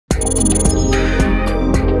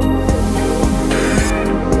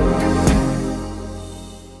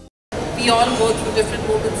all go through different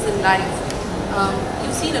moments in life.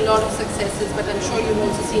 You've seen a lot of successes, but I'm sure you've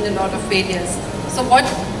also seen a lot of failures. So what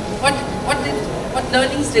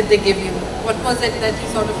learnings did they give you? What was it that you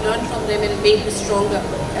sort of learned from them and made you stronger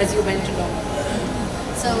as you went along?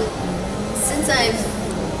 So, since I've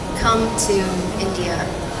come to India,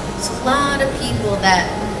 there's a lot of people that,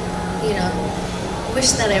 you know,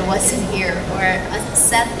 wish that I wasn't here, or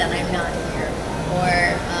upset that I'm not here, or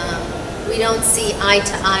we don't see eye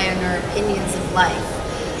to eye on our opinions of life.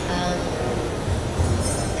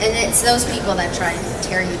 And it's those people that try to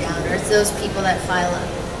tear you down, or it's those people that file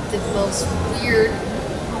the most weird,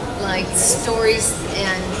 like, stories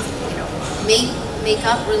and, you know, make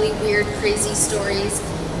up really weird, crazy stories.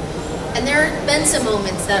 And there have been some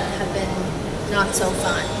moments that have been not so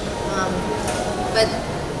fun. But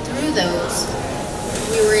through those,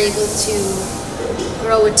 we were able to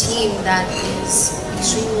grow a team that is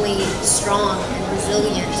extremely strong and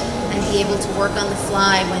resilient, and be able to work on the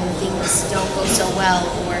fly when things don't go so well,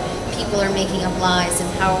 or people are making up lies, and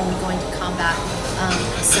how are we going to combat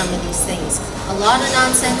some of these things. A lot of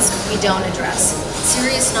nonsense we don't address.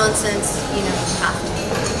 Serious nonsense, you know, you have to.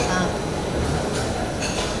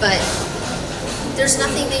 But there's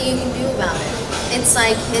nothing that you can do about it. It's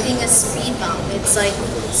like hitting a speed bump. It's like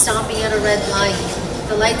stopping at a red light.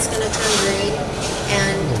 The light's going to turn green,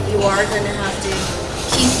 and you are going to have to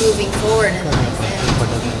keep moving forward in life.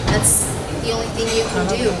 And that's the only thing you can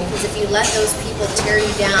do, because if you let those people tear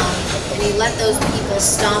you down, and you let those people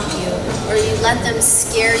stop you, or you let them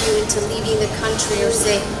scare you into leaving the country, or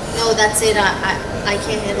say, no, that's it, I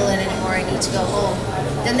can't handle it anymore, I need to go home,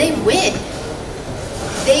 then they win.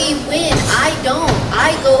 They win. I don't.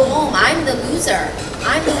 I go home. I'm the loser.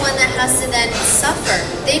 I'm the one that has to then suffer.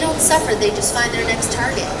 They don't suffer. They just find their next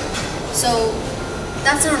target. So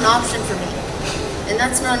that's not an option for me. And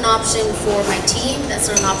that's not an option for my team.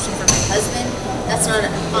 That's not an option for my husband. That's not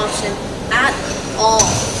an option at all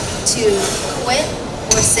to quit,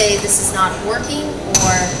 or say this is not working,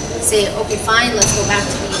 or say, okay, fine, let's go back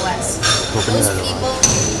to the US. Those people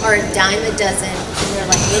are a dime a dozen, and they're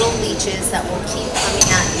like little leeches that will keep coming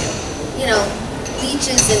at you. You know,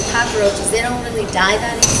 leeches and cockroaches, they don't really die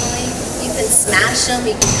that easily. You can smash them,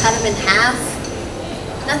 you can cut them in half.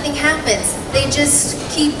 Nothing happens. They just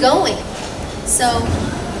keep going. So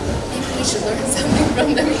maybe we should learn something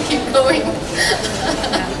from them and keep going.